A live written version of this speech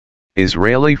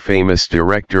Israeli famous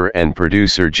director and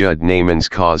producer Judd Ne'eman's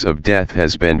cause of death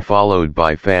has been followed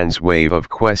by fans' wave of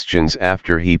questions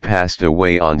after he passed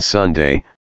away on Sunday,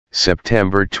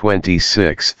 September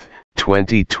 26,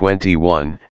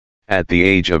 2021, at the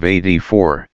age of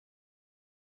 84.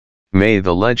 May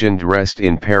the legend rest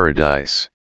in paradise.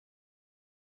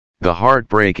 The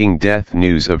heartbreaking death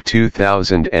news of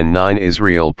 2009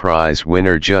 Israel Prize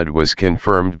winner Judd was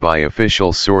confirmed by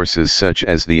official sources such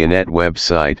as the Ynet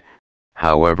website.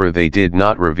 However, they did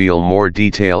not reveal more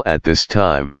detail at this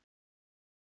time.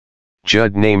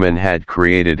 Judd Ne'eman had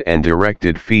created and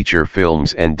directed feature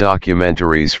films and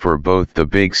documentaries for both the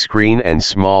big screen and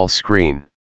small screen.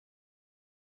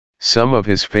 Some of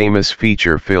his famous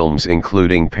feature films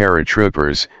including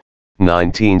Paratroopers,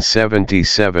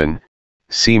 1977,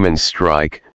 Seaman's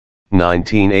Strike,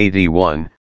 1981,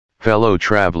 Fellow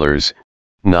Travelers,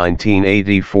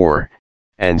 1984,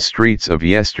 and Streets of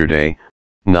Yesterday,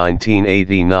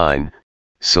 1989,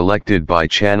 selected by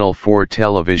Channel 4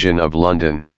 Television of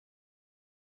London.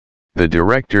 The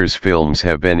director's films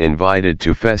have been invited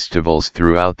to festivals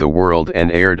throughout the world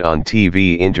and aired on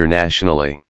TV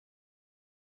internationally.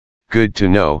 Good to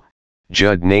know,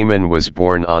 Judd Ne'eman was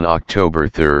born on October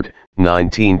 3,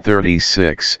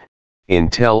 1936, in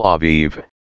Tel Aviv,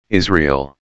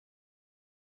 Israel.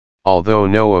 Although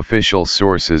no official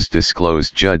sources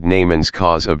disclosed Judd Ne'eman's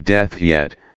cause of death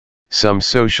yet, some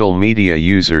social media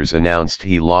users announced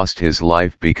he lost his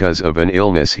life because of an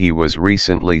illness he was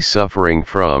recently suffering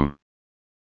from.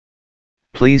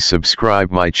 Please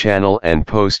subscribe my channel and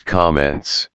post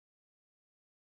comments.